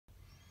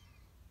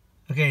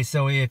Okay,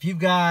 so if you've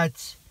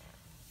got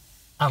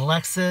a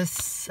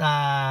Lexus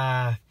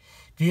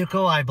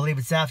vehicle, I believe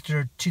it's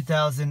after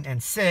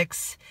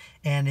 2006,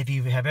 and if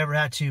you have ever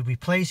had to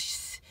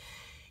replace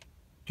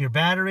your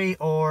battery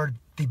or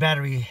the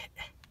battery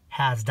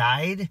has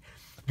died,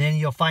 then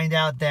you'll find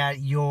out that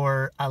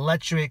your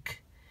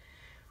electric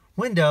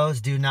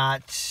windows do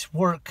not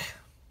work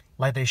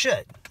like they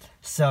should.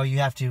 So you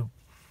have to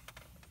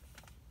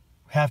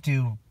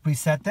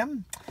reset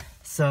them.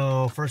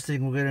 So first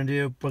thing we're gonna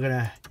do, we're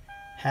gonna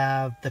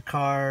have the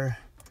car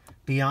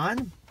be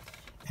on,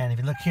 and if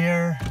you look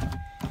here,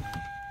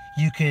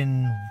 you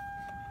can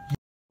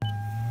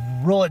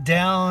roll it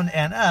down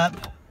and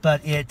up,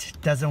 but it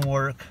doesn't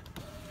work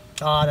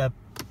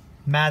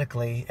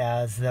automatically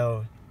as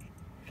though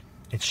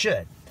it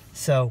should.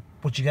 So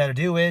what you got to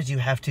do is you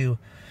have to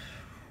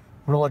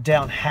roll it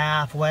down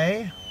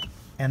halfway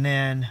and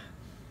then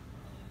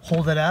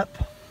hold it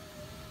up,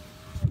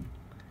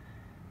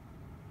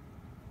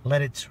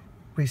 let it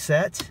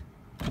reset,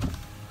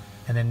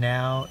 and then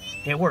now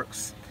it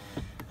works.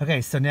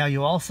 Okay, so now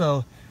you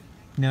also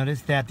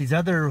notice that these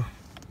other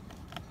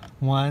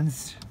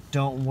ones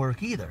don't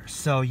work either.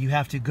 So you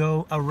have to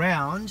go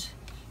around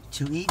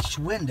to each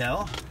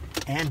window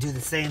and do the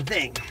same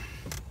thing.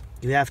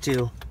 You have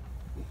to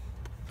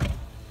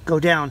go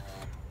down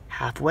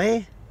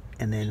halfway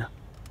and then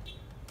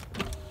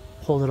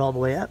hold it all the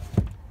way up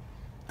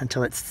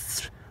until it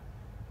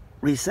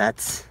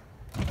resets.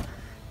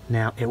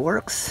 Now it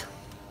works.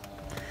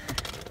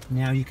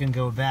 Now you can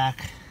go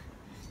back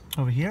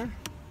over here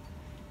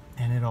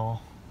and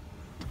it'll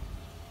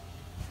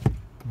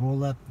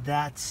roll up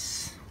that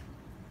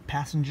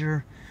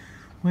passenger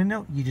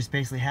window. You just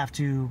basically have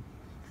to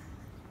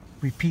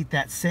repeat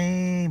that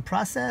same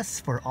process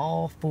for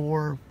all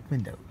 4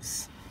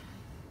 windows.